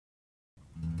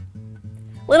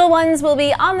Little ones will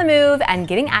be on the move and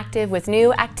getting active with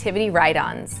new Activity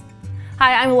Ride-Ons.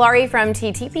 Hi, I'm Laurie from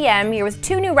TTPM, here with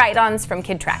 2 new Ride-Ons from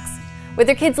Kid Trax.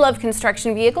 Whether kids love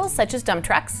construction vehicles such as dump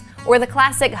trucks, or the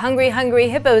classic Hungry Hungry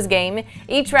Hippos game,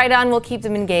 each Ride-On will keep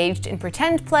them engaged in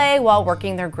pretend play while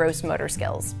working their gross motor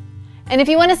skills. And if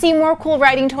you want to see more cool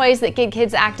riding toys that get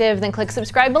kids active, then click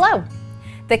subscribe below.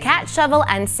 The Cat, Shovel,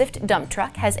 and Sift dump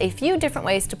truck has a few different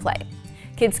ways to play.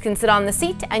 Kids can sit on the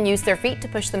seat and use their feet to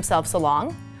push themselves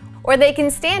along, or they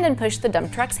can stand and push the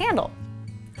dump truck's handle,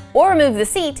 or remove the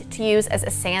seat to use as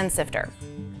a sand sifter,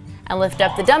 and lift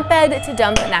up the dump bed to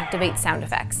dump and activate sound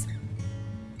effects.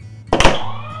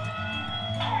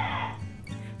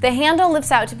 The handle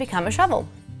lifts out to become a shovel.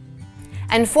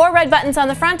 And 4 red buttons on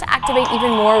the front activate even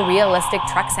more realistic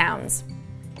truck sounds.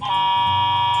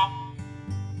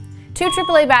 2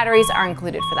 AAA batteries are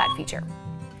included for that feature.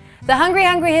 The Hungry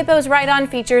Hungry Hippos Ride-On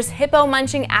features hippo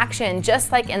munching action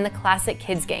just like in the classic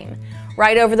kids game.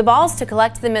 Ride over the balls to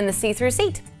collect them in the see-through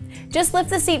seat. Just lift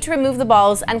the seat to remove the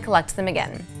balls and collect them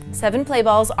again. 7 play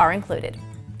balls are included.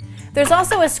 There's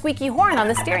also a squeaky horn on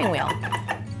the steering wheel.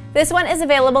 This one is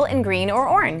available in green or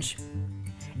orange.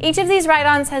 Each of these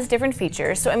Ride-Ons has different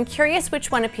features, so I'm curious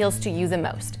which one appeals to you the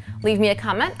most. Leave me a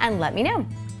comment and let me know.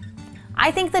 I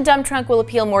think the dump truck will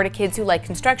appeal more to kids who like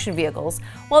construction vehicles,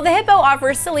 while the Hippo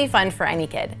offers silly fun for any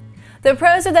kid. The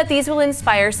pros are that these will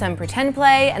inspire some pretend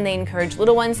play, and they encourage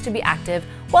little ones to be active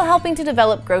while helping to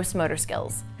develop gross motor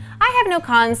skills. I have no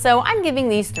cons, so I'm giving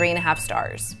these 3.5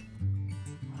 stars.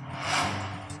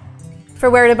 For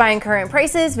where to buy and current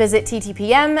prices, visit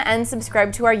TTPM and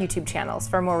subscribe to our YouTube channels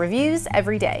for more reviews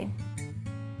every day.